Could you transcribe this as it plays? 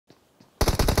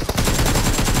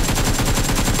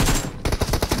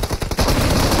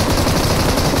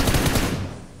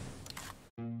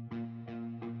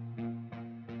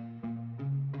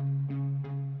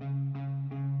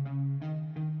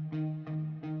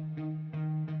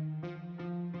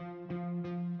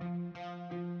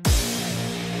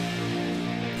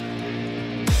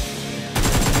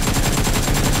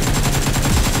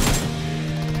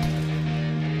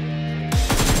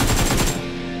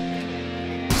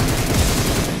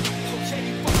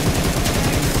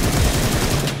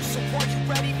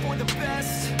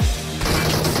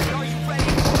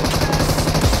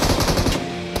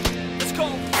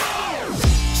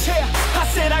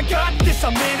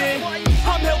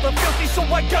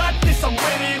I got this, I'm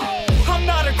winning. I'm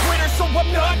not a quitter, so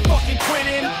I'm not fucking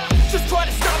quitting. Just try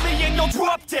to stop me and you'll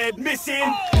drop dead missing.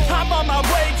 I'm on my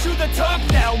way to the top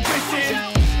now, listen.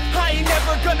 I ain't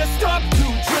never gonna stop,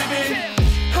 too driven.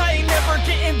 I ain't never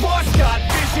getting lost, got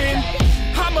vision.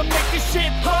 I'ma make this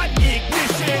shit hot,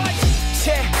 ignition.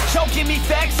 Yeah, yo, give me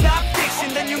facts, not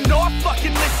fiction. Then you know I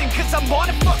fucking listen, cause I'm on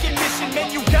a fucking mission.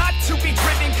 Man, you got to be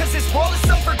driven, cause this world is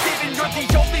unforgiving. You're the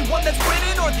only one that's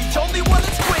winning, or the only one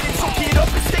that's quitting. So get up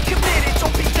and stay committed,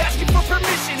 don't be asking for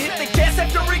permission. Hit the gas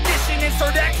after ignition and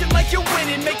start acting like you're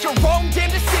winning. Make your own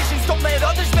damn decisions, don't let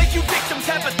others make you victims.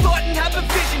 Have a thought and have a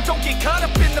vision, don't get caught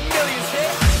up in the millions.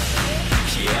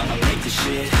 Yeah, I'ma make this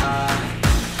shit hot.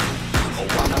 Oh,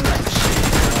 I'ma light the shit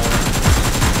up.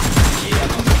 Yeah,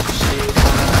 I'ma make this shit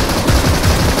hot.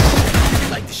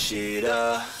 Light the shit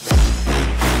up.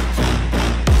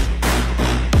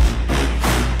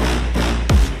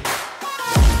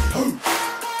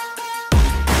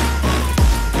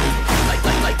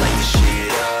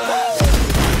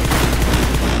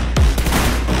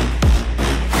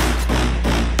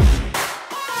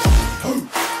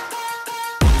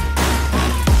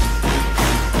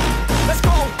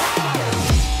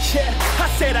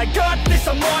 I got this,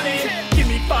 I'm on it. Give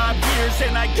me 5 years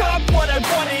and I got what I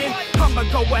wanted. I'ma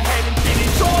go ahead and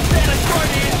finish all that I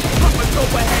started. I'ma go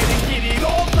ahead and get it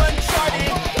all uncharted.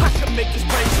 I can make this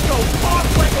place go off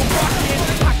like a rocket.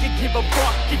 I can give a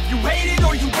fuck if you hate it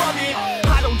or you love it.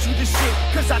 I don't do this shit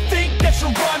cause I think that you're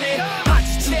on it. I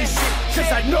just do this shit cause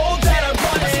I know